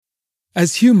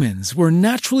As humans, we're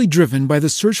naturally driven by the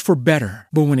search for better.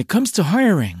 But when it comes to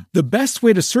hiring, the best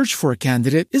way to search for a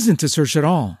candidate isn't to search at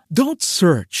all. Don't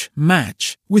search,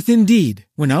 match with Indeed.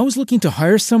 When I was looking to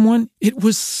hire someone, it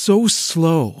was so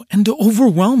slow and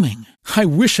overwhelming. I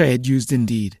wish I had used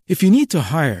Indeed. If you need to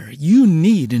hire, you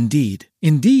need Indeed.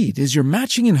 Indeed is your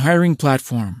matching and hiring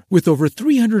platform with over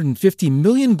 350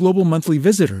 million global monthly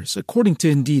visitors, according to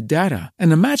Indeed data,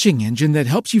 and a matching engine that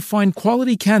helps you find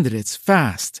quality candidates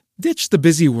fast. Ditch the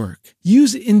busy work.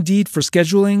 Use Indeed for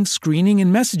scheduling, screening,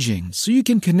 and messaging so you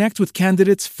can connect with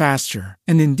candidates faster.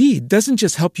 And Indeed doesn't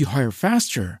just help you hire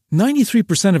faster.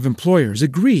 93% of employers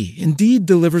agree Indeed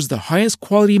delivers the highest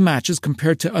quality matches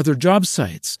compared to other job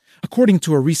sites, according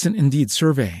to a recent Indeed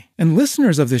survey. And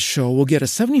listeners of this show will get a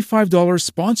 $75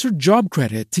 sponsored job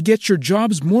credit to get your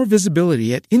jobs more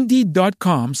visibility at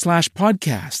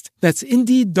Indeed.com/podcast. That's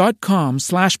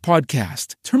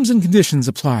Indeed.com/podcast. Terms and conditions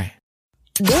apply.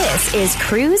 This is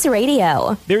Cruise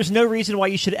Radio. There's no reason why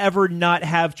you should ever not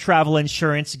have travel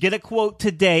insurance. Get a quote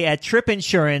today at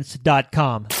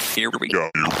tripinsurance.com. Here we go.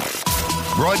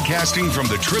 Broadcasting from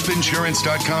the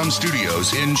tripinsurance.com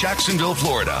studios in Jacksonville,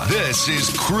 Florida. This is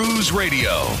Cruise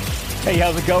Radio. Hey,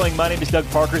 how's it going? My name is Doug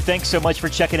Parker. Thanks so much for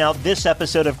checking out this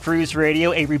episode of Cruise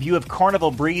Radio, a review of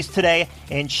Carnival Breeze today,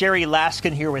 and Sherry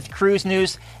Laskin here with Cruise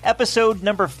News, episode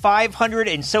number 500,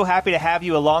 and so happy to have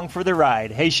you along for the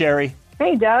ride. Hey, Sherry.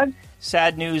 Hey, Doug.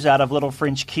 Sad news out of Little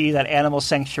French Key, that animal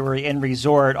sanctuary and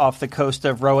resort off the coast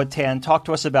of Roatan. Talk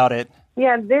to us about it.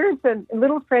 Yeah, there's a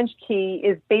Little French Key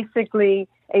is basically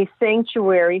a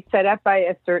sanctuary set up by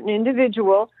a certain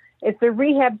individual. It's a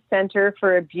rehab center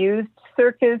for abused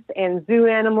circus and zoo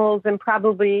animals, and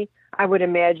probably, I would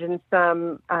imagine,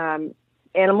 some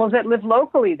animals that live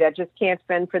locally that just can't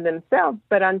fend for themselves.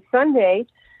 But on Sunday,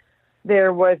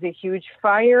 there was a huge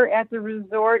fire at the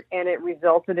resort, and it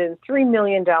resulted in $3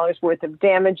 million worth of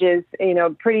damages,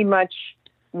 pretty much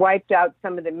wiped out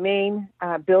some of the main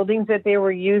buildings that they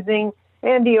were using.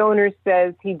 And the owner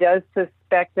says he does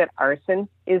suspect that arson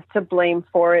is to blame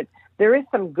for it. There is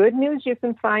some good news you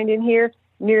can find in here.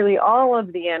 Nearly all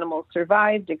of the animals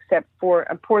survived except for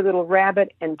a poor little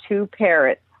rabbit and 2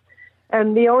 parrots.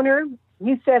 And the owner,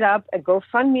 he set up a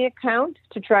GoFundMe account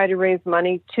to try to raise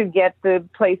money to get the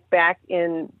place back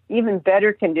in even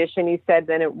better condition, he said,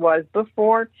 than it was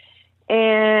before.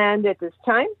 And at this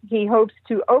time, he hopes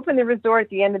to open the resort at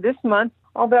the end of this month,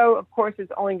 although, of course,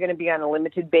 it's only going to be on a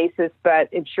limited basis, but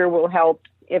it sure will help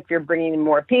if you're bringing in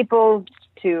more people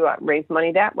to raise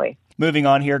money that way. Moving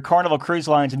on here, Carnival Cruise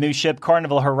Line's new ship,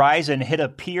 Carnival Horizon, hit a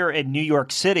pier in New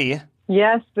York City.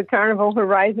 Yes, the Carnival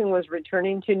Horizon was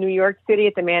returning to New York City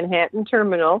at the Manhattan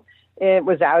Terminal. It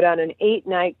was out on an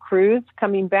 8-night cruise.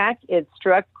 Coming back, it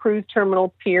struck Cruise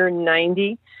Terminal Pier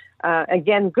 90.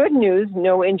 Again, good news,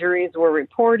 no injuries were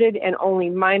reported and only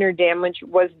minor damage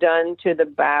was done to the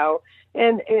bow.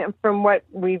 And from what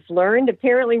we've learned,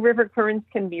 apparently river currents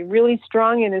can be really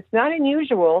strong, and it's not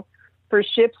unusual for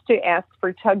ships to ask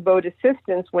for tugboat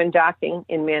assistance when docking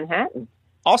in Manhattan.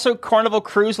 Also, Carnival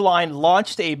Cruise Line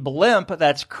launched a blimp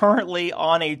that's currently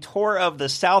on a tour of the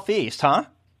Southeast, huh?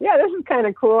 Yeah, this is kind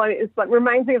of cool. It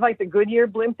reminds me of like the Goodyear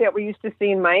blimp that we used to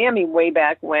see in Miami way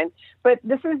back when. But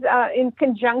this is in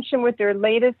conjunction with their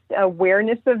latest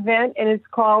awareness event, and it's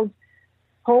called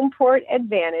Homeport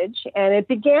Advantage. And it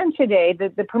began today.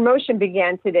 The promotion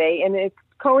began today, and it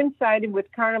coincided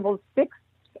with Carnival's 6th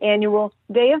annual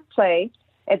Day of Play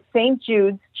at St.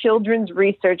 Jude's Children's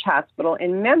Research Hospital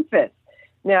in Memphis.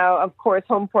 Now, of course,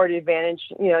 Homeport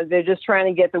Advantage, they're just trying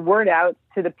to get the word out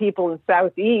to the people in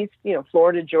Southeast,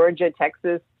 Florida, Georgia,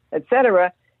 Texas, et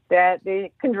cetera, that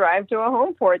they can drive to a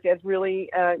home port that's really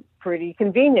pretty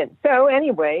convenient. So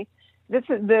anyway, this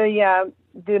is the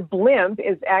blimp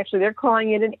is actually, they're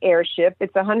calling it an airship.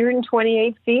 It's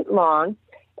 128 feet long,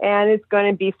 and it's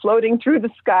going to be floating through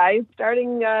the skies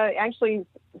starting actually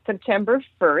September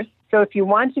 1st. So if you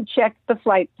want to check the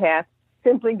flight path,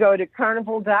 simply go to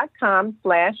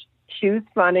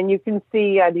carnival.com/choosefun, and you can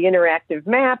see the interactive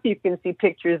map. You can see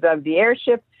pictures of the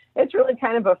airship. It's really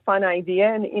kind of a fun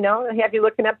idea, and, have you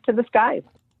looking up to the skies.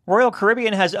 Royal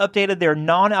Caribbean has updated their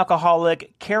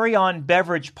non-alcoholic carry-on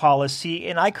beverage policy,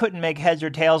 and I couldn't make heads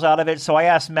or tails out of it, so I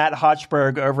asked Matt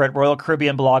Hochberg over at Royal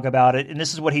Caribbean blog about it, and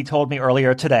this is what he told me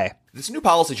earlier today. This new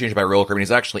policy change by Royal Caribbean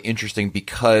is actually interesting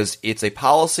because it's a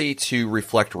policy to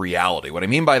reflect reality. What I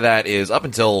mean by that is, up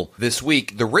until this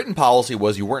week, the written policy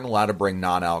was you weren't allowed to bring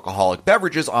non-alcoholic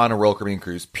beverages on a Royal Caribbean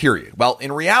cruise, period. Well,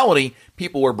 in reality,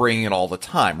 people were bringing it all the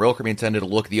time. Royal Caribbean tended to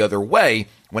look the other way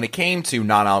when it came to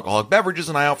non-alcoholic beverages,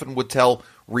 and I often would tell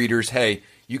readers, hey,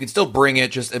 you can still bring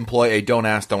it, just employ a don't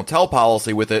ask, don't tell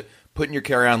policy with it, put in your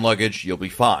carry-on luggage, you'll be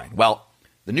fine. Well,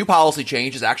 the new policy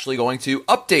change is actually going to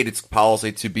update its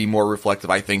policy to be more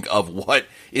reflective, I think, of what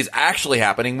is actually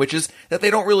happening, which is that they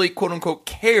don't really, quote-unquote,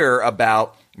 care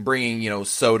about bringing,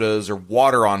 sodas or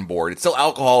water on board. It's still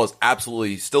alcohol is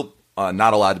absolutely still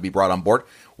not allowed to be brought on board,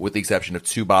 with the exception of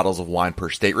 2 bottles of wine per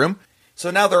stateroom.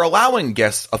 So now they're allowing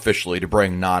guests officially to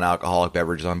bring non-alcoholic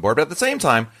beverages on board, but at the same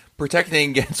time, protecting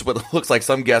against what looks like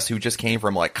some guests who just came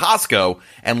from like Costco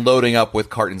and loading up with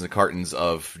cartons and cartons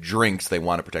of drinks. They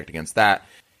want to protect against that.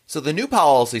 So the new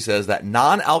policy says that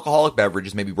non-alcoholic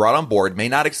beverages may be brought on board may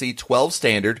not exceed 12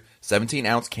 standard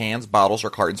 17-ounce cans, bottles, or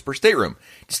cartons per stateroom.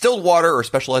 Distilled water or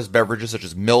specialized beverages such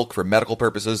as milk for medical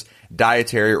purposes,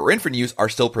 dietary, or infant use are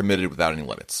still permitted without any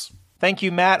limits. Thank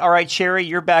you, Matt. All right, Sherry,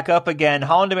 you're back up again.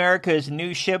 Holland America's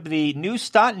new ship, the New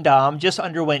Statendam, just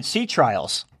underwent sea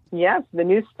trials. Yes, the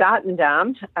New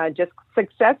Statendam just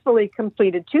successfully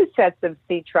completed 2 sets of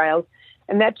sea trials,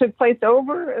 and that took place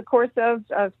over a course of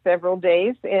several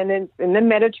days and in the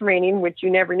Mediterranean, which you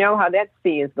never know how that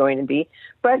sea is going to be,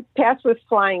 but passed with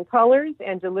flying colors,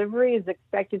 and delivery is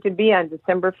expected to be on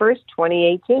December 1st,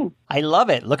 2018. I love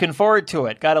it. Looking forward to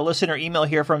it. Got a listener email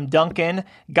here from Duncan.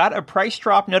 Got a price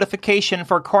drop notification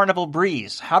for Carnival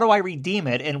Breeze. How do I redeem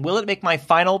it, and will it make my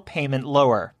final payment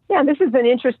lower? Yeah, this is an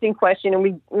interesting question,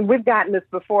 and we've gotten this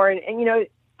before, and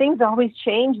things always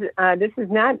change. This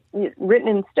is not written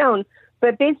in stone,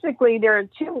 but basically there are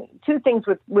two things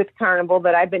with Carnival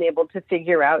that I've been able to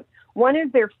figure out. One is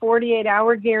their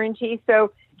 48-hour guarantee.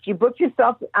 So if you book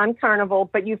yourself on Carnival,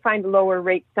 but you find a lower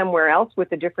rate somewhere else with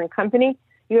a different company,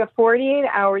 you have 48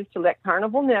 hours to let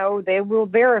Carnival know. They will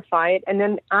verify it, and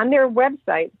then on their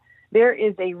website, there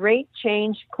is a rate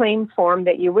change claim form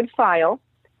that you would file,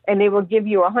 and they will give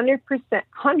you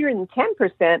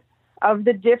 110% of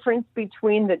the difference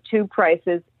between the two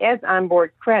prices as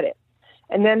onboard credit.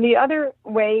 And then the other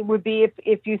way would be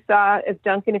if you saw a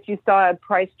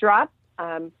price drop,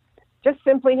 just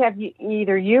simply have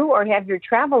either you or have your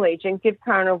travel agent give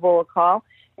Carnival a call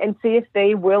and see if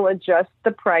they will adjust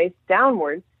the price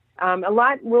downward. A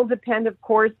lot will depend, of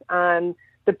course, on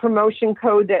the promotion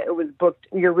code that it was booked,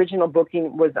 your original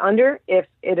booking was under. If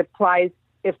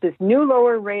this new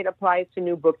lower rate applies to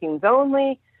new bookings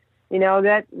only,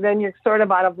 then you're sort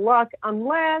of out of luck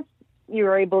unless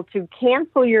you're able to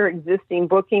cancel your existing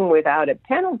booking without a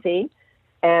penalty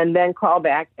and then call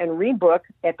back and rebook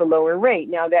at the lower rate.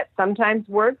 Now, that sometimes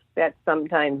works, that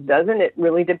sometimes doesn't. It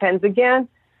really depends, again,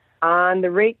 on the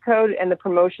rate code and the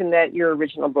promotion that your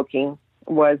original booking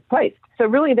was placed. So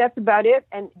really, that's about it.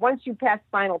 And once you pass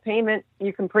final payment,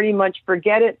 you can pretty much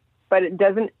forget it, but it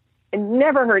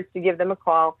never hurts to give them a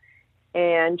call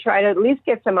and try to at least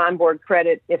get some onboard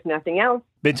credit, if nothing else.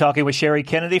 Been talking with Sherry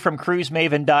Kennedy from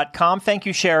CruiseMaven.com. Thank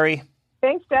you, Sherry.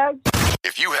 Thanks, Doug.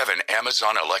 If you have an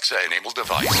Amazon Alexa-enabled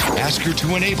device, ask her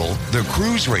to enable the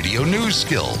Cruise Radio News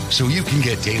skill so you can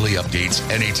get daily updates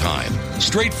anytime.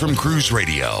 Straight from Cruise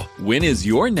Radio. When is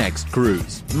your next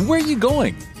cruise? Where are you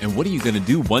going? And what are you going to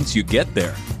do once you get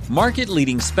there?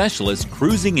 Market-leading specialist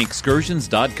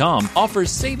CruisingExcursions.com offers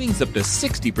savings up to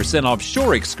 60% off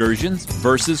shore excursions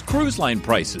versus cruise line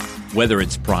prices. Whether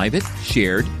it's private,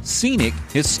 shared, scenic,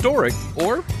 historic,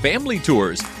 or family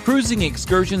tours,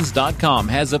 CruisingExcursions.com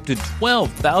has up to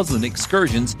 12,000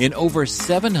 excursions in over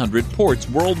 700 ports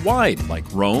worldwide, like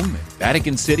Rome,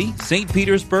 Vatican City, St.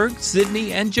 Petersburg,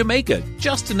 Sydney, and Jamaica,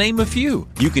 just to name a few.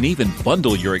 You can even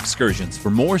bundle your excursions for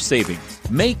more savings.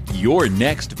 Make your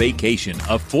next vacation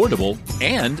affordable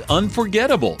and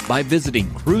unforgettable by visiting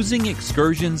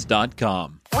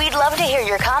CruisingExcursions.com. We'd love to hear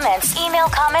your comments. Email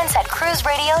comments at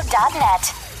cruiseradio.net.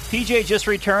 PJ just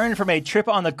returned from a trip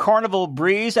on the Carnival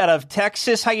Breeze out of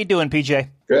Texas. How you doing, PJ?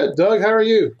 Good. Doug, how are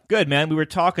you? Good, man. We were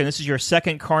talking. This is your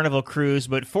second Carnival cruise,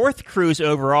 but 4th cruise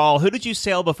overall. Who did you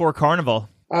sail before Carnival?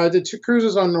 I did 2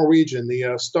 cruises on Norwegian,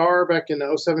 the Star back in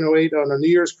 07-08 on a New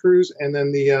Year's cruise, and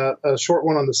then the short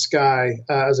one on the Sky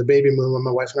as a baby moon when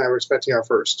my wife and I were expecting our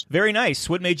first. Very nice.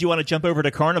 What made you want to jump over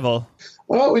to Carnival?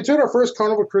 Well, we took our first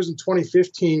Carnival cruise in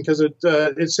 2015 because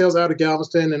it sails out of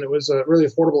Galveston, and it was a really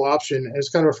affordable option. It's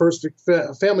kind of our first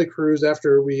family cruise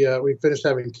after we finished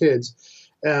having kids.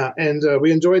 And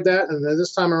we enjoyed that. And then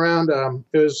this time around,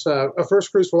 it was a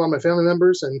first cruise for a lot of my family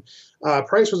members, and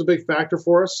price was a big factor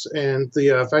for us, and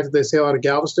the fact that they sail out of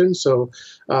Galveston. So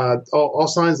all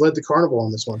signs led to Carnival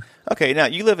on this one. Okay, now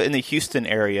you live in the Houston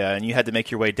area, and you had to make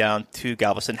your way down to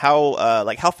Galveston.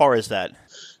 How far is that?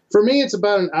 For me, it's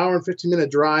about an hour and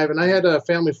 15-minute drive, and I had a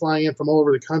family flying in from all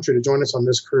over the country to join us on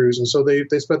this cruise, and so they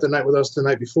spent the night with us the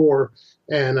night before,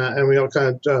 and we all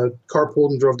kind of carpooled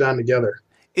and drove down together.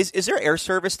 Is there air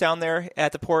service down there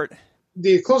at the port?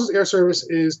 the closest air service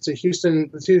is to Houston,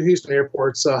 the two Houston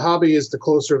airports. Hobby is the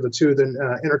closer of the two than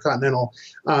Intercontinental.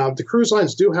 The cruise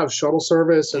lines do have shuttle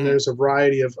service, and there's a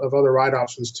variety of other ride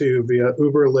options too, via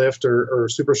Uber, Lyft, or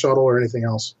Super Shuttle, or anything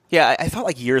else. Yeah, I felt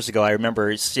like years ago I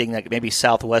remember seeing that maybe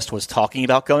Southwest was talking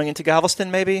about going into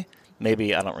Galveston, maybe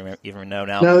I don't even know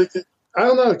now. No, I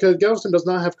don't know, because Galveston does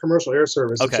not have commercial air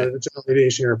service. Okay. It's a general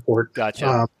aviation airport.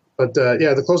 Gotcha. But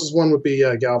the closest one would be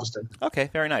Galveston. Okay,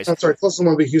 very nice. I'm sorry, closest one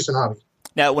would be Houston Hobby.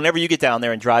 Now, whenever you get down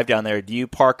there and drive down there, do you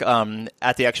park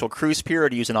at the actual cruise pier, or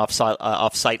do you use an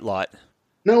off-site lot?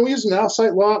 No, we use an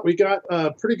off-site lot. We got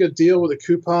a pretty good deal with a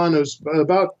coupon. It was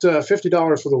about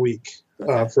 $50 for the week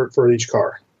for each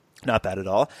car. Not bad at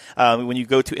all. When you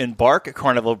go to embark at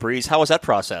Carnival Breeze, how was that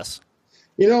process?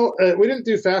 We didn't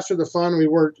do Faster the Fun. We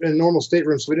were in normal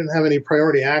staterooms, so we didn't have any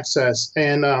priority access.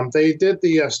 And they did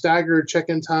the staggered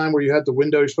check-in time where you had the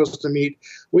window you're supposed to meet.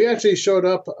 We actually showed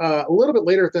up a little bit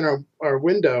later than our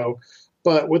window,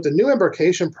 but with the new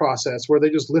embarkation process where they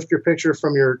just lift your picture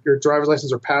from your driver's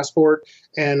license or passport,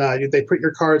 and they print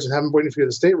your cards and have them waiting for you in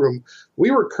the stateroom, we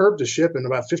were curbed to ship in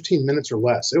about 15 minutes or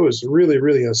less. It was really,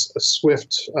 really a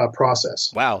swift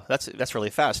process. Wow, that's really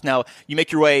fast. Now, you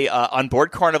make your way on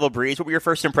board Carnival Breeze. What were your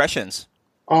first impressions?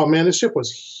 Oh, man, this ship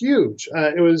was huge.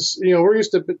 It was, we're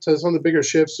used to some of the bigger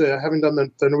ships, having done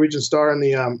the Norwegian Star and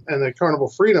the Carnival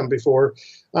Freedom before.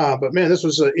 But, man, this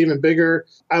was even bigger.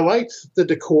 I liked the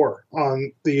decor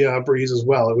on the Breeze as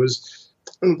well. It was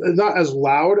not as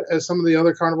loud as some of the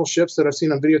other Carnival ships that I've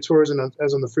seen on video tours and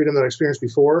as on the Freedom that I experienced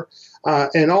before.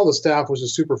 And all the staff was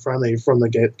just super friendly from the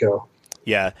get-go.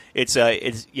 Yeah, it's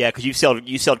because you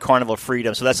sailed Carnival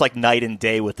Freedom, so that's like night and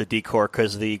day with the decor,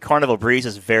 because the Carnival Breeze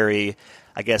is very,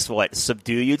 I guess,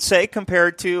 subdued, you'd say,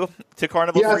 compared to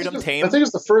Carnival Freedom, tame? I think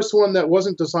it's the first one that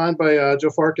wasn't designed by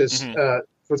Joe Farkas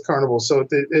with Carnival, so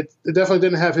it definitely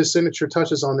didn't have his signature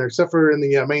touches on there, except for in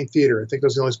the main theater. I think that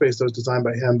was the only space that was designed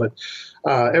by him, but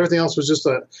everything else was just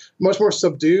much more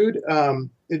subdued.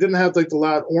 It didn't have like the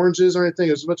loud oranges or anything.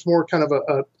 It was much more kind of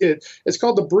it's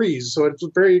called the Breeze, so it's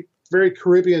very, very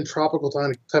Caribbean tropical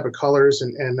type of colors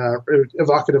and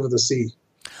evocative of the sea.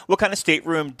 What kind of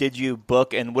stateroom did you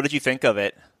book, and what did you think of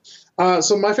it?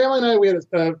 So my family and I, we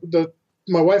had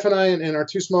my wife and I and our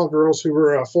two small girls, who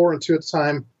were 4 and 2 at the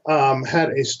time, had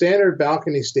a standard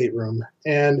balcony stateroom,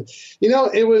 and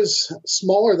it was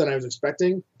smaller than I was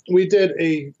expecting. We did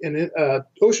an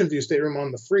ocean view stateroom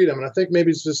on the Freedom, and I think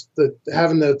maybe it's just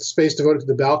having the space devoted to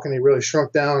the balcony really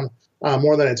shrunk down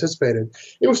more than anticipated.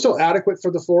 It was still adequate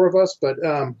for the 4 of us, but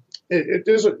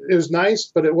it was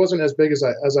nice, but it wasn't as big as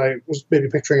I was maybe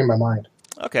picturing in my mind.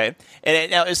 Okay. And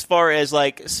now, as far as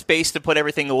like space to put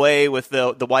everything away with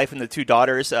the wife and the 2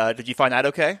 daughters, did you find that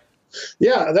okay?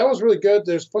 Yeah, that was really good.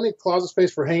 There's plenty of closet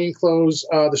space for hanging clothes.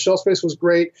 The shelf space was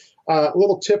great. A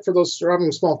little tip for those traveling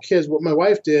with small kids: what my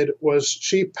wife did was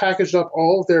she packaged up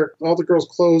all the girls'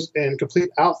 clothes and complete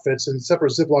outfits in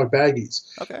separate Ziploc baggies.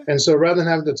 Okay. And so rather than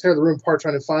having to tear the room apart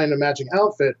trying to find a matching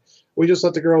outfit, we just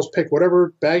let the girls pick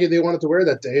whatever baggie they wanted to wear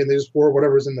that day, and they just wore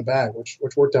whatever was in the bag, which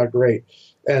worked out great.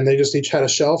 And they just each had a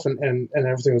shelf, and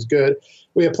everything was good.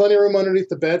 We had plenty of room underneath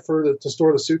the bed to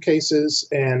store the suitcases,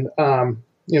 and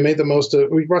made the most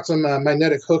of. We brought some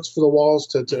magnetic hooks for the walls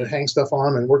to hang stuff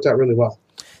on, and it worked out really well.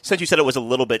 Since you said it was a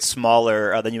little bit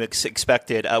smaller than you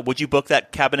expected, would you book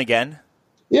that cabin again?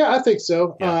 Yeah, I think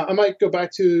so. Yeah. I might go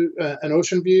back to an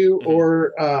ocean view,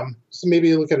 or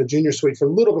maybe look at a junior suite for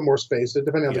a little bit more space,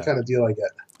 depending on the kind of deal I get.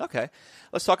 Okay.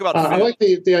 Let's talk about I like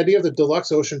the idea of the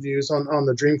deluxe ocean views on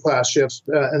the Dream class ships,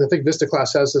 and I think Vista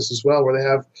class has this as well, where they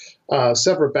have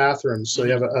separate bathrooms. So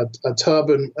you have a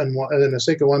tub and then a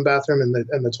sink in one bathroom, and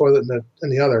the toilet in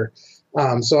the other.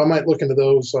 So I might look into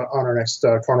those on our next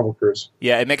Carnival cruise.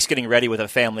 Yeah, it makes getting ready with a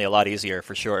family a lot easier,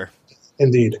 for sure.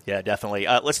 Indeed. Yeah, definitely.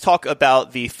 Let's talk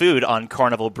about the food on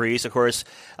Carnival Breeze. Of course,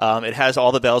 it has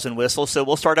all the bells and whistles. So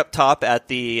we'll start up top at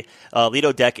the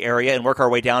Lido deck area and work our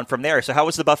way down from there. So how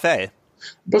was the buffet?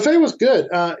 Buffet was good.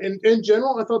 In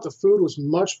general, I thought the food was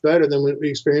much better than what we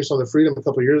experienced on the Freedom a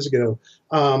couple of years ago.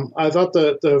 I thought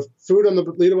the food on the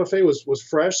Lido buffet was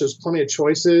fresh. There's plenty of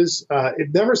choices.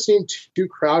 It never seemed too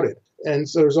crowded. And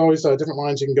so there's always different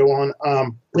lines you can go on.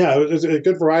 It was a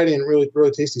good variety and really,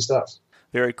 really tasty stuff.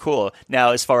 Very cool.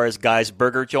 Now, as far as Guy's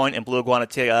Burger Joint and Blue Iguana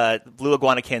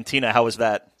Cantina, how was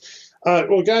that?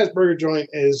 Well, Guy's Burger Joint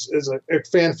is a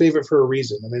fan favorite for a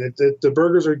reason. I mean, the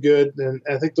burgers are good, and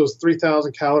I think those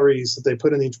 3,000 calories that they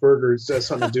put in each burger has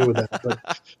something to do with that.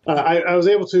 But I was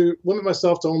able to limit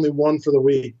myself to only one for the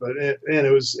week, but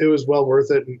it was well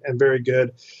worth it and very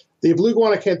good. The Blue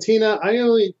Guana Cantina, I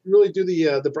only really do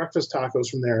the breakfast tacos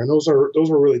from there, and those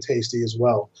were really tasty as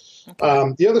well.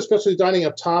 Okay. The other specialty dining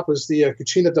up top is the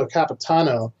Cucina del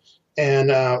Capitano,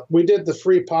 and we did the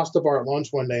free pasta bar at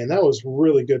lunch one day, and that was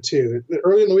really good too.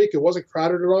 Early in the week, it wasn't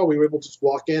crowded at all. We were able to just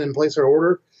walk in and place our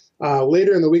order.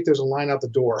 Later in the week, there's a line out the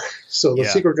door, so the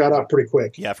secret got out pretty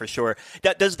quick. Yeah, for sure.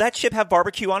 Does that ship have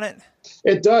barbecue on it?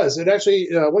 It does. It actually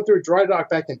went through a dry dock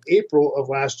back in April of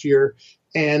last year.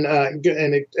 And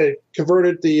it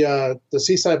converted the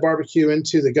Seaside Barbecue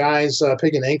into the Guy's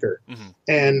Pig and Anchor,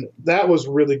 and that was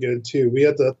really good too. We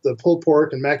had the pulled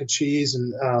pork and mac and cheese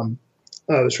and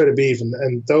the shredded beef,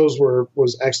 and those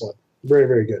was excellent, very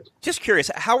very good. Just curious,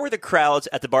 how were the crowds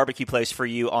at the barbecue place for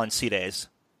you on sea days?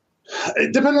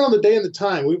 It depended on the day and the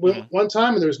time. We went one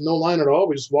time and there was no line at all.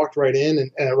 We just walked right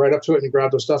in and right up to it and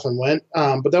grabbed our stuff and went.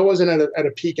 But that wasn't at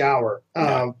a peak hour.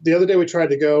 The other day we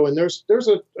tried to go and there's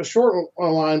a short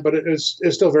line, but it's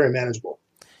still very manageable.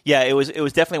 Yeah, it was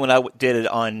definitely when I did it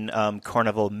on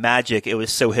Carnival Magic, it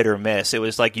was so hit or miss. It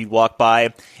was like you'd walk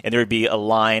by and there would be a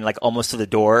line like almost to the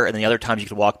door, and then the other times you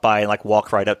could walk by and like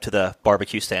walk right up to the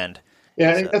barbecue stand.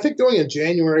 Yeah, and I think going in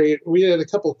January, we had a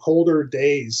couple colder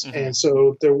days, and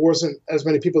so there wasn't as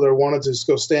many people that wanted to just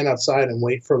go stand outside and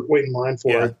wait in line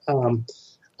for it.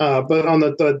 But on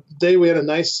the day we had a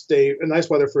nice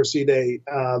weather for a sea day,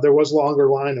 there was a longer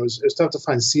line. It was tough to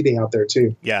find seating out there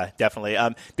too. Yeah, definitely.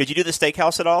 Did you do the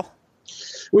steakhouse at all?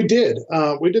 We did.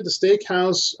 We did the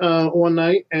steakhouse one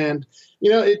night, and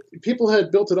people had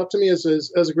built it up to me as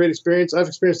a great experience. I've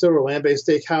experienced several land-based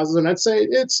steakhouses, and I'd say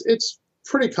it's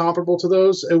pretty comparable to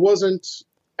those. It wasn't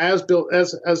as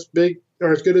big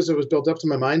or as good as it was built up to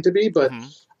my mind to be, but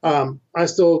I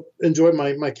still enjoyed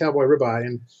my cowboy ribeye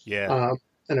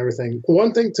and everything.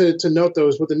 One thing to note though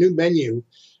is with the new menu,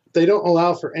 they don't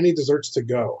allow for any desserts to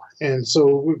go, and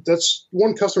so that's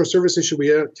one customer service issue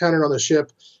we encountered on the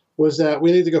ship, was that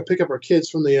we needed to go pick up our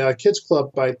kids from the kids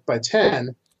club by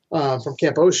 10 from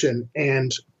Camp Ocean,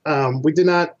 and we did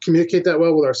not communicate that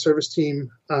well with our service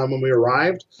team when we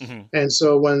arrived. And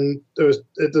so when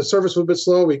the service was a bit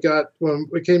slow, when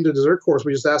we came to dessert course,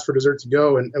 we just asked for dessert to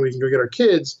go and we can go get our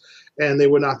kids, and they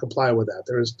would not comply with that.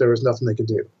 There was nothing they could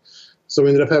do. So we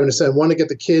ended up having to send one to get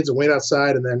the kids and wait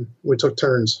outside, and then we took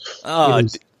turns.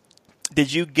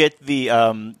 Did you get the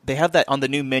they have that on the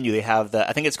new menu, they have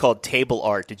I think it's called table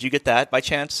art. Did you get that by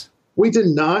chance? We did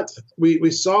not. We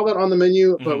saw that on the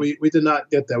menu, but we did not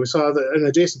get that. We saw an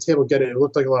adjacent table get it. It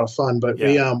looked like a lot of fun, but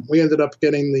we ended up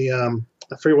getting the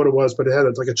I forget what it was, but it had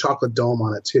like a chocolate dome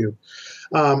on it too.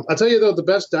 I'll tell you though, the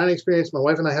best dining experience my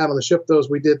wife and I had on the ship was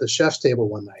we did the chef's table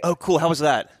one night. Oh, cool! How was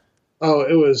that? Oh,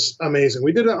 it was amazing.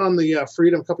 We did it on the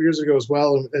Freedom a couple years ago as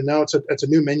well, and now it's a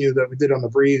new menu that we did on the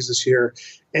Breeze this year.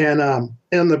 And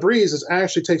the Breeze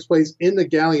actually takes place in the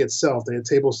galley itself. They had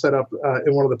tables set up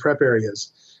in one of the prep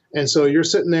areas. And so you're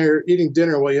sitting there eating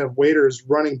dinner while you have waiters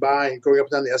running by and going up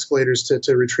and down the escalators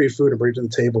to retrieve food and bring it to the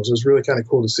tables. It was really kind of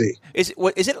cool to see. Is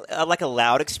it like a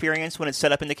loud experience when it's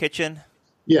set up in the kitchen?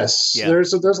 Yes. Yeah.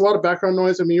 There's a lot of background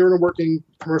noise. I mean, you're in a working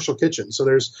commercial kitchen, so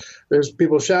there's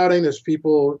people shouting, there's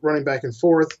people running back and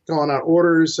forth, calling out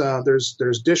orders. There's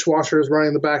dishwashers running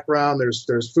in the background.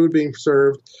 There's food being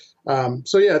served.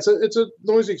 So yeah, it's a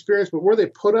noisy experience, but where they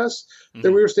put us,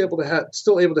 then we were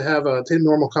still able to have a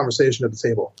normal conversation at the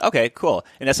table. Okay, cool.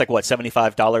 And that's like what,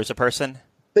 $75 a person?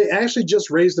 They actually just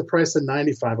raised the price to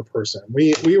 $95 a person.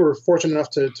 We were fortunate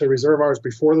enough to reserve ours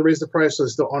before they raised the price, so they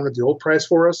still honored the old price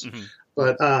for us.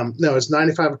 But no, it's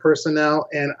 $95 a person now,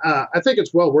 and I think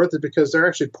it's well worth it because they're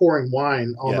actually pouring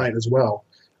wine all night as well.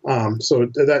 So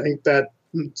I think that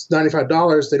it's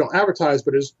 $95. They don't advertise,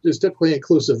 but it's typically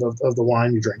inclusive of the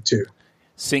wine you drink too.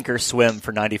 Sink or swim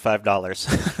for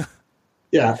 $95.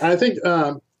 Yeah, I think.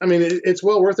 I mean, it's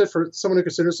well worth it for someone who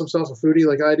considers themselves a foodie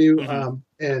like I do.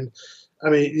 And I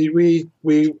mean,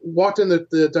 we walked in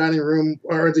the dining room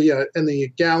or in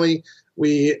the galley.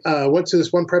 We went to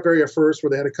this one prep area first where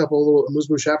they had a couple of little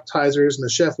amuse-bouche appetizers, and the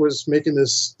chef was making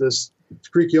this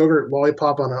Greek yogurt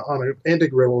lollipop on an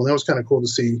antique griddle, and that was kind of cool to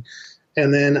see.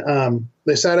 And then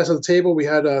they sat us at the table. We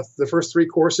had the first 3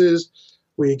 courses.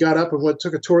 We got up and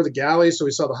took a tour of the galley. So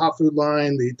we saw the hot food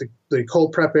line, the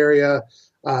cold prep area.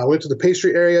 Went to the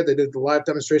pastry area. They did the live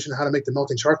demonstration of how to make the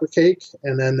melting chocolate cake.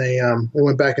 And then they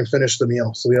went back and finished the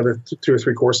meal. So the other 2 or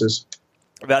 3 courses.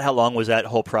 About how long was that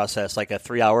whole process? Like a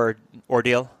 3-hour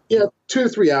ordeal? Yeah, 2 to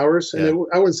 3 hours. And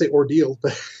I wouldn't say ordeal,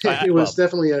 but it was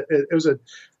definitely it was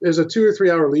a 2 or 3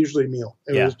 hour leisurely meal.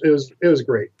 It was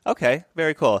great. Okay,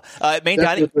 very cool. Main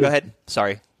dining. Go ahead.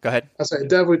 Sorry, go ahead. I say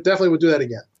definitely would do that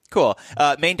again. Cool.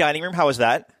 Main dining room. How was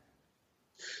that?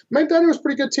 Main dining was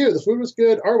pretty good too. The food was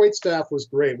good. Our wait staff was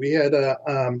great. We had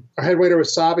our head waiter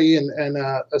was Sabi and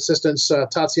assistants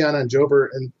Tatiana and Jover,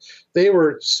 and they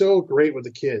were so great with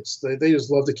the kids. They just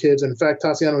loved the kids. And in fact,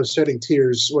 Tatiana was shedding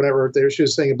tears whenever she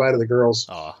was saying goodbye to the girls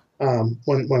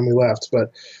when we left.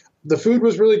 But the food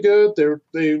was really good.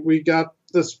 We got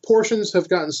the portions have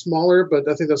gotten smaller, but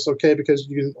I think that's okay because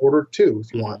you can order 2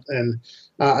 if you want, and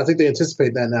I think they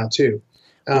anticipate that now too.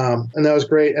 And that was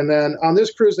great. And then on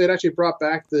this cruise, they'd actually brought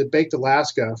back the Baked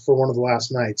Alaska for one of the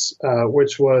last nights,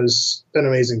 which was an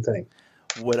amazing thing.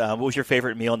 What was your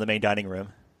favorite meal in the main dining room?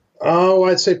 Oh,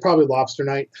 I'd say probably lobster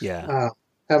night. Yeah.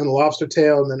 Having the lobster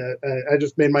tail, and then I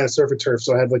just made mine a surf and turf,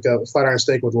 so I had like a flat iron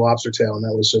steak with a lobster tail, and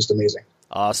that was just amazing.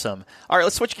 Awesome. All right,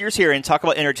 let's switch gears here and talk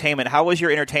about entertainment. How was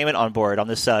your entertainment on board on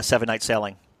this 7-night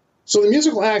sailing? So the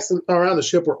musical acts around the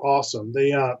ship were awesome.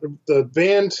 The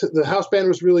band, the house band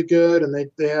was really good, and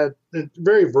they had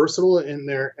very versatile in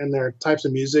their types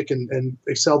of music and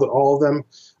excelled at all of them.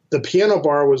 The piano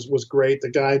bar was great.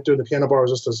 The guy doing the piano bar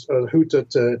was just a hoot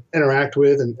to interact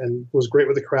with and was great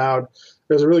with the crowd.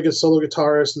 There's a really good solo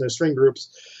guitarist and their string groups.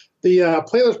 The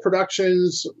playlist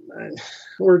productions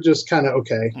were just kind of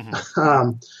okay.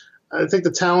 Mm-hmm. I think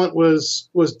the talent was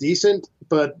decent,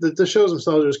 but the shows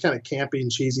themselves are just kind of campy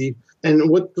and cheesy. And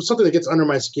something that gets under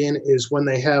my skin is when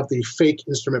they have the fake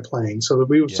instrument playing. So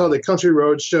we saw the Country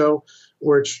Road show,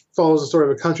 which follows the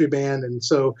story of a country band, and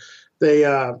so they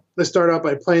start out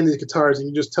by playing these guitars, and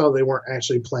you just tell they weren't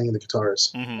actually playing the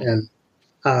guitars. Mm-hmm. And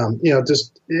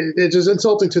it's just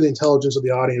insulting to the intelligence of the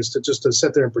audience to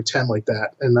sit there and pretend like that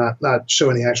and not show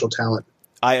any actual talent.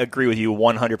 I agree with you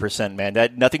 100%,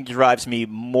 man. Nothing drives me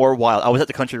more wild. I was at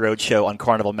the Country Road show on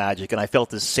Carnival Magic, and I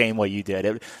felt the same way you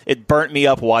did. It burnt me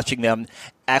up watching them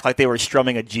act like they were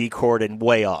strumming a G chord and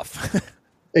way off.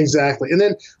 Exactly. And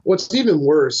then what's even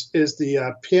worse is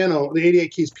the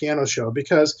 88 Keys piano show,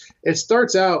 because it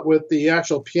starts out with the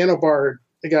actual piano bar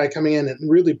guy coming in and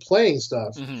really playing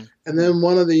stuff. Mm-hmm. And then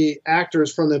one of the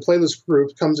actors from the playlist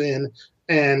group comes in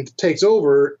and takes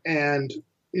over, and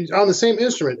on the same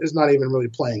instrument is not even really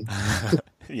playing.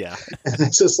 Yeah. And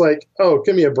it's just like, oh,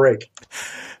 give me a break.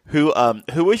 Who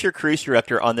was your cruise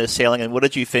director on this sailing, and what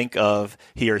did you think of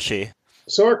he or she?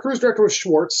 So our cruise director was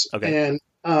Schwartz, and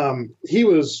he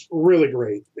was really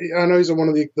great. I know he's one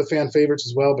of the fan favorites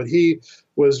as well, but he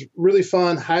was really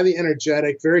fun, highly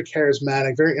energetic, very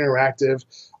charismatic, very interactive,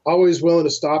 always willing to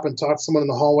stop and talk to someone in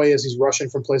the hallway as he's rushing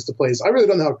from place to place. I really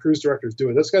don't know how cruise directors do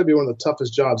it. That's got to be one of the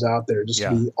toughest jobs out there, just to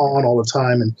be on all the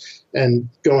time and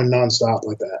going nonstop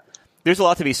like that. There's a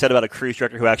lot to be said about a cruise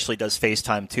director who actually does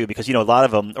FaceTime too, because, a lot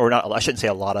of them, or not, I shouldn't say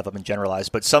a lot of them and generalize,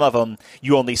 but some of them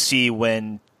you only see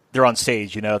when they're on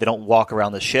stage. They don't walk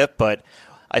around the ship, but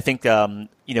I think, when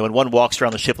one walks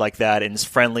around the ship like that and is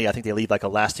friendly, I think they leave like a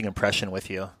lasting impression with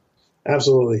you.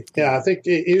 Absolutely. Yeah, I think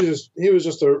he was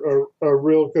just a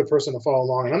real good person to follow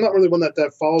along. And I'm not really one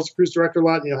that follows the cruise director a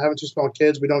lot. Having 2 small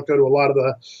kids, we don't go to a lot of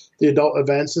the adult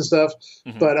events and stuff.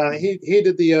 Mm-hmm. But he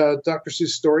did the Dr. Seuss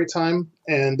story time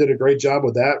and did a great job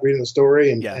with that, reading the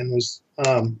story and was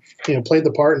played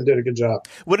the part and did a good job.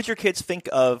 What did your kids think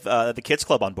of the kids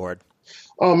club on board?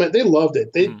 Oh man, they loved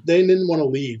it. They didn't want to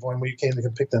leave when we came to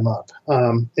pick them up.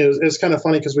 It was kind of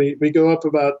funny because we go up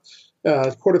about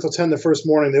 9:45 the first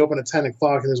morning. They open at 10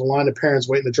 o'clock, and there's a line of parents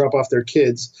waiting to drop off their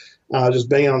kids, just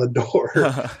banging on the door.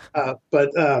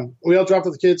 But we all dropped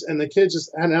off the kids, and the kids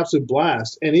just had an absolute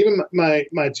blast. And even my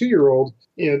 2-year-old,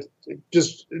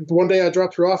 just one day I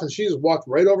dropped her off, and she just walked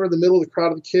right over the middle of the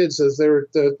crowd of the kids as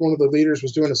one of the leaders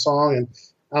was doing a song,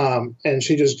 and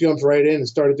she just jumped right in and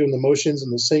started doing the motions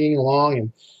and the singing along.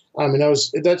 And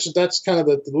that's kind of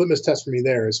the litmus test for me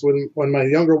there is when my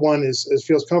younger one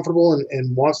feels comfortable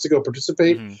and wants to go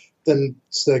participate, then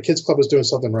the kids club is doing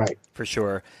something right. For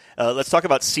sure. Let's talk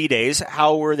about sea days.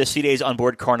 How were the sea days on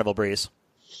board Carnival Breeze?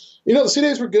 The sea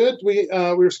days were good. We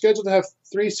were scheduled to have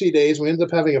 3 sea days. We ended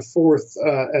up having a 4th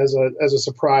as a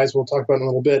surprise. We'll talk about in a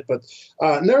little bit, but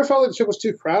never felt like the ship was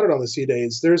too crowded on the sea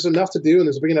days. There's enough to do, and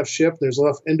there's a big enough ship. There's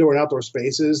enough indoor and outdoor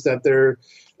spaces that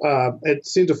it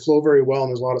seemed to flow very well,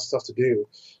 and there's a lot of stuff to do.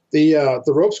 The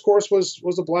ropes course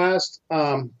was a blast.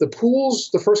 The pools,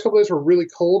 the first couple of days were really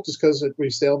cold just because we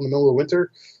sailed in the middle of the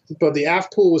winter, but the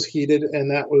aft pool was heated,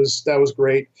 and that was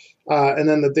great. And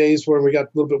then the days where we got a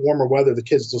little bit warmer weather, the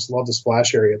kids just loved the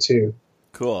splash area too.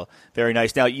 Cool. Very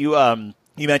nice. Now, you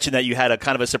mentioned that you had a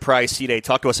kind of a surprise sea day.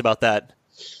 Talk to us about that.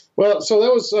 Well, so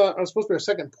that was supposed to be our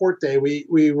second port day.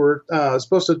 We were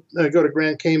supposed to go to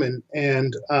Grand Cayman,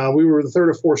 and we were the third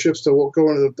of 4 ships to go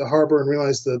into the harbor and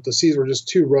realize that the seas were just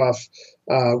too rough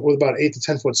with about 8 to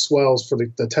 10 foot swells for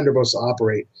the tender boats to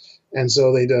operate. And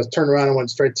so they turned around and went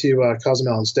straight to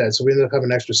Cozumel instead. So we ended up having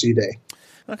an extra sea day.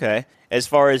 Okay. As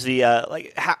far as the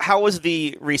how was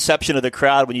the reception of the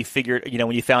crowd when you figured,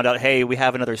 when you found out, hey, we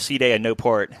have another sea day at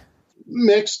Newport?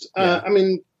 Mixed. Yeah. I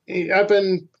mean, I've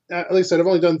been, at least I've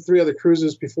only done 3 other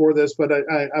cruises before this, but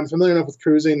I'm familiar enough with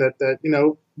cruising that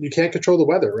you can't control the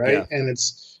weather, right? Yeah. And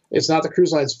it's not the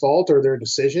cruise line's fault or their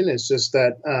decision. It's just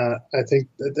that I think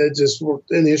that they just,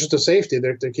 in the interest of safety,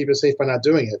 they're keeping it safe by not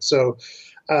doing it. So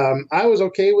I was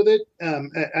okay with it,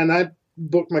 and I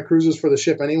booked my cruises for the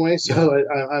ship anyway, so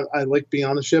yeah. I like being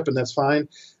on the ship, and that's fine.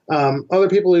 Other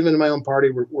people, even in my own party,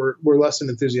 were less than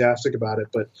enthusiastic about it.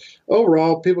 But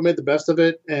overall, people made the best of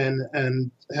it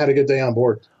and had a good day on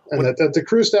board. And the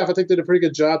cruise staff, I think, did a pretty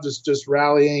good job just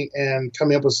rallying and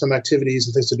coming up with some activities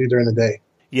and things to do during the day.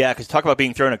 Yeah, because talk about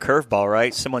being thrown a curveball,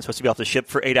 right? Someone's supposed to be off the ship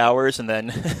for 8 hours, and then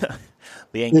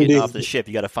they ain't getting off the ship.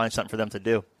 You got to find something for them to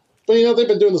do. But they've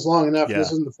been doing this long enough. Yeah.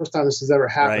 This isn't the first time this has ever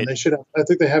happened. Right. They should have. I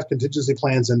think they have contingency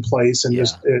plans in place and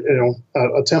just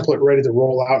a template ready to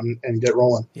roll out and get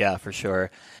rolling. Yeah, for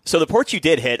sure. So the ports you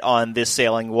did hit on this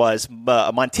sailing was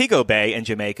Montego Bay in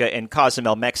Jamaica and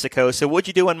Cozumel, Mexico. So what'd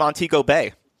you do in Montego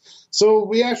Bay? So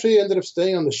we actually ended up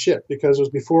staying on the ship because it was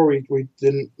before we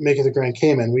didn't make it to Grand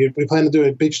Cayman. We planned to do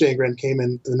a beach day in Grand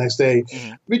Cayman the next day.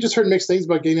 Mm-hmm. We just heard mixed things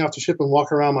about getting off the ship and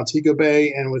walking around Montego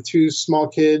Bay, and with 2 small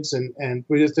kids, and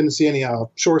we just didn't see any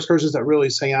shore excursions that really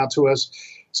sang out to us.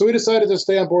 So we decided to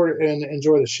stay on board and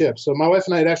enjoy the ship. So my wife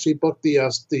and I had actually booked the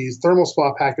thermal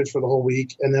spa package for the whole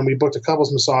week, and then we booked a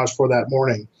couples massage for that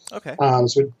morning. Okay.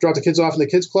 So we dropped the kids off in the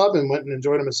kids club and went and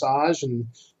enjoyed a massage and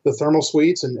the thermal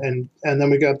suites, and then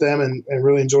we got them and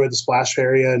really enjoyed the splash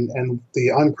area and the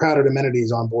uncrowded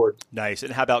amenities on board. Nice.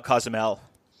 And how about Cozumel?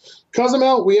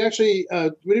 Cozumel, we actually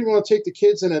we didn't want to take the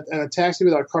kids in a taxi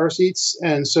without car seats,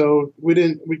 and so we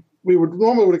didn't. We would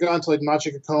normally would have gone to like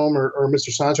Nachi Cacombe or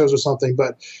Mr. Sancho's or something,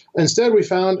 but instead we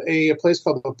found a place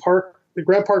called the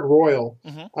Grand Park Royal,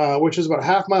 mm-hmm. Which is about a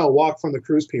half-mile walk from the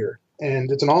cruise pier,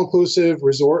 and it's an all-inclusive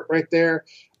resort right there.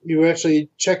 You actually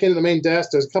check into the main desk.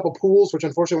 There's a couple pools, which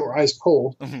unfortunately were ice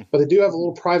cold, mm-hmm. but they do have a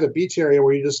little private beach area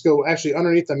where you just go actually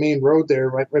underneath the main road there,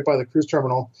 right by the cruise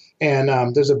terminal.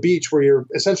 And there's a beach where you're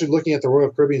essentially looking at the Royal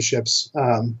Caribbean ships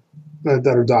that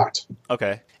are docked.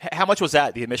 Okay. How much was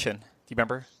that, the admission? Do you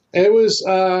remember? It was,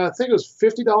 I think it was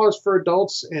 $50 for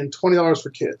adults and $20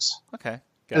 for kids. Okay.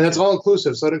 Gotcha. And that's all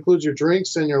inclusive. So that includes your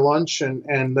drinks and your lunch and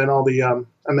then all the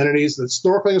amenities. The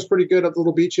snorkeling is pretty good at the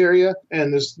little beach area.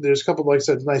 And there's a couple, like I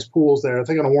said, nice pools there. I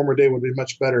think on a warmer day would be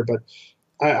much better. But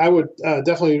I would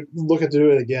definitely look at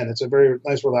doing it again. It's a very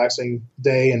nice, relaxing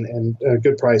day and a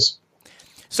good price.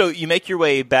 So you make your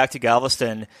way back to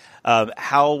Galveston.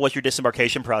 How was your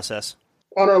disembarkation process?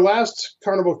 On our last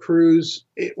Carnival cruise,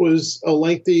 it was a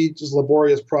lengthy, just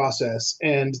laborious process.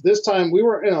 And this time we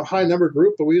were in a high number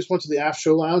group, but we just went to the aft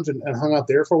show lounge and hung out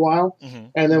there for a while. Mm-hmm.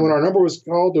 And then when our number was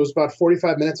called, it was about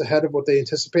 45 minutes ahead of what they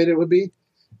anticipated it would be.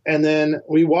 And then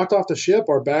we walked off the ship.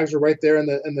 Our bags were right there in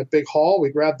the big hall. We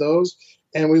grabbed those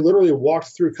and we literally walked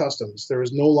through customs. There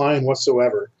was no line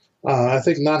whatsoever. I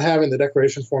think not having the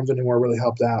declaration forms anymore really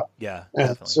helped out. Yeah,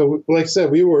 definitely. So, like I said,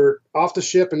 we were off the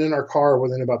ship and in our car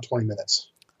within about 20 minutes.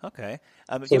 Okay.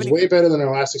 So it was way better than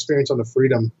our last experience on the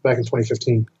Freedom back in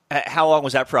 2015. How long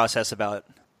was that process about?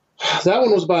 That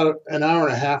one was about an hour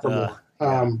and a half or more.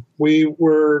 Yeah. We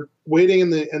were waiting in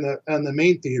the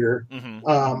main theater,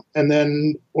 mm-hmm. And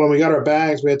then when we got our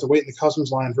bags, we had to wait in the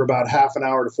customs line for about half an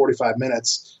hour to 45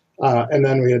 minutes, and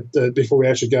then we had before we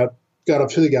actually got up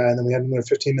to the guy, and then we had another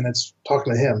 15 minutes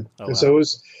talking to him. Oh, and wow. So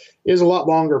it was a lot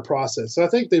longer process. So I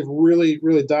think they've really,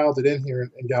 really dialed it in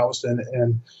here in Galveston,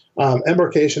 and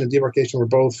embarkation and debarkation were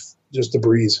both just a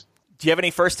breeze. Do you have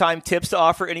any first-time tips to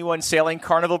offer anyone sailing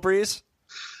Carnival Breeze?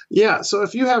 Yeah, so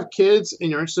if you have kids and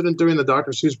you're interested in doing the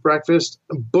Dr. Seuss breakfast,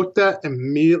 book that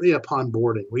immediately upon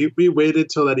boarding. We waited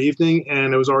till that evening,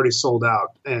 and it was already sold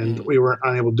out, and we were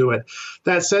unable to do it.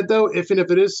 That said, though, if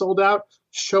it is sold out,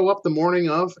 show up the morning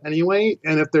of anyway,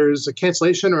 and if there's a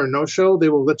cancellation or a no-show, they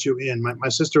will let you in. My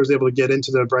sister was able to get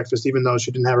into the breakfast even though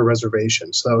she didn't have a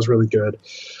reservation, so that was really good.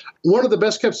 One of the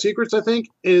best-kept secrets, I think,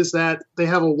 is that they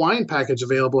have a wine package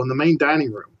available in the main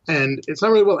dining room. And it's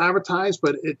not really well advertised,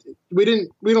 but we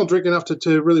don't drink enough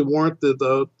to really warrant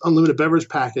the unlimited beverage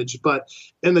package. But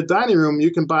in the dining room,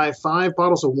 you can buy 5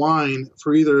 bottles of wine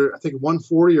for either, I think,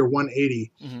 $140 or $180.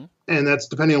 Mm-hmm. And that's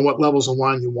depending on what levels of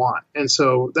wine you want. And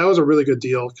so that was a really good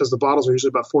deal because the bottles are usually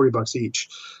about $40 each.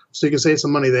 So you can save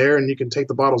some money there, and you can take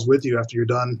the bottles with you after you're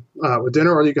done with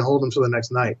dinner, or you can hold them till the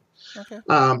next night. Okay.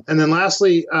 And then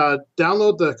lastly,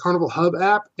 download the Carnival Hub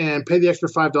app and pay the extra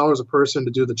 $5 a person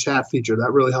to do the chat feature.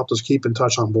 That really helped us keep in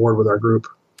touch on board with our group.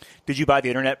 Did you buy the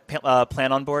internet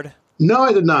plan on board? No,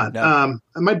 I did not. No.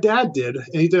 My dad did, and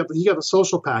he got the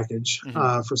social package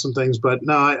for some things. But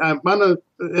no,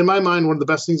 in my mind, one of the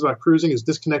best things about cruising is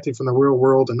disconnecting from the real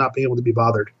world and not being able to be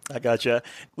bothered. I gotcha.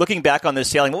 Looking back on this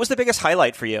sailing, what was the biggest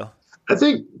highlight for you? I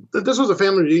think that this was a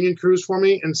family reunion cruise for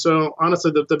me. And so,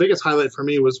 honestly, the biggest highlight for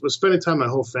me was spending time with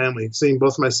my whole family, seeing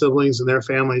both my siblings and their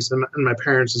families and my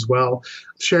parents as well.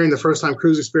 Sharing the first-time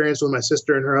cruise experience with my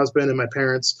sister and her husband and my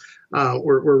parents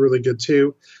were really good,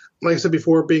 too. Like I said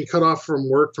before, being cut off from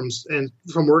work and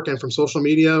from social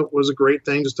media was a great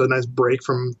thing. Just a nice break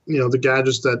from the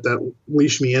gadgets that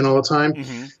leash me in all the time.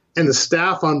 Mm-hmm. And the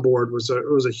staff on board was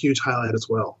a huge highlight as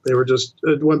well. They were just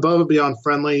went above and beyond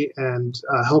friendly and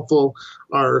helpful.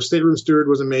 Our stateroom steward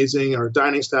was amazing. Our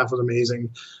dining staff was amazing,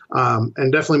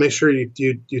 and definitely make sure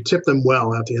you tip them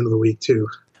well at the end of the week too.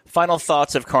 Final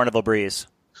thoughts of Carnival Breeze.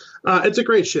 It's a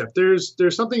great ship. There's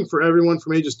something for everyone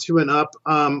from ages 2 and up.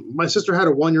 My sister had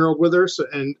a 1-year-old with her,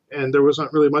 and there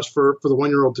wasn't really much for the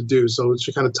 1-year-old to do, so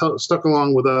she kind of stuck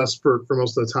along with us for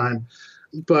most of the time.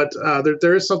 But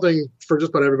there is something for just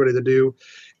about everybody to do.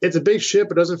 It's a big ship.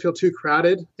 It doesn't feel too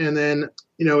crowded. And then,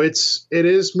 it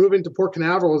is moving to Port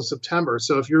Canaveral in September.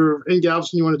 So if you're in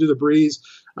Galveston, you want to do the Breeze,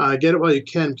 get it while you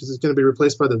can, because it's going to be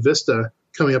replaced by the Vista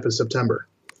coming up in September.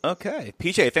 Okay.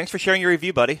 PJ, thanks for sharing your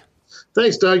review, buddy.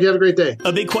 Thanks, Doug. You have a great day.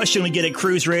 A big question we get at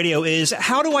Cruise Radio is,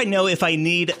 how do I know if I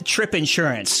need trip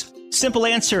insurance? Simple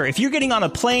answer. If you're getting on a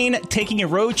plane, taking a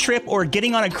road trip, or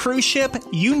getting on a cruise ship,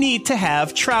 you need to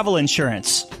have travel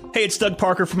insurance. Hey, it's Doug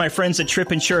Parker from my friends at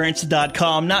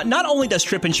tripinsurance.com. Not only does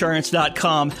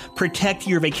tripinsurance.com protect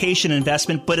your vacation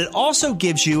investment, but it also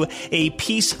gives you a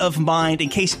peace of mind in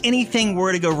case anything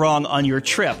were to go wrong on your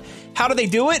trip. How do they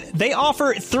do it? They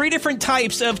offer 3 different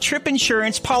types of trip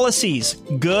insurance policies.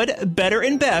 Good, better,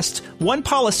 and best. One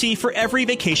policy for every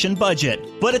vacation budget.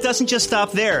 But it doesn't just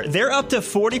stop there. They're up to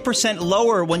 40%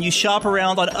 lower when you shop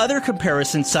around on other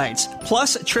comparison sites.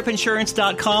 Plus,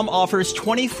 tripinsurance.com offers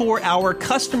 24-hour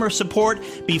customer support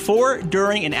before,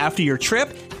 during, and after your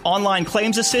trip, online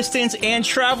claims assistance, and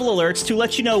travel alerts to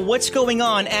let you know what's going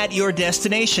on at your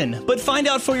destination. But find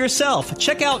out for yourself.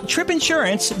 Check out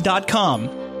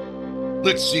tripinsurance.com.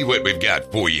 Let's see what we've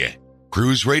got for you.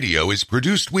 Cruise Radio is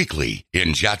produced weekly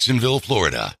in Jacksonville,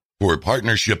 Florida. For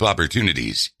partnership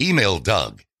opportunities, email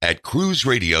Doug at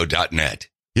cruiseradio.net.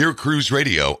 Hear Cruise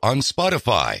Radio on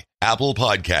Spotify, Apple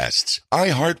Podcasts,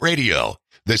 iHeartRadio,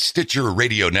 the Stitcher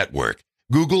Radio Network,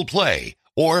 Google Play,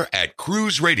 or at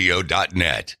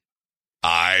cruiseradio.net.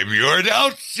 I'm your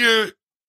announcer,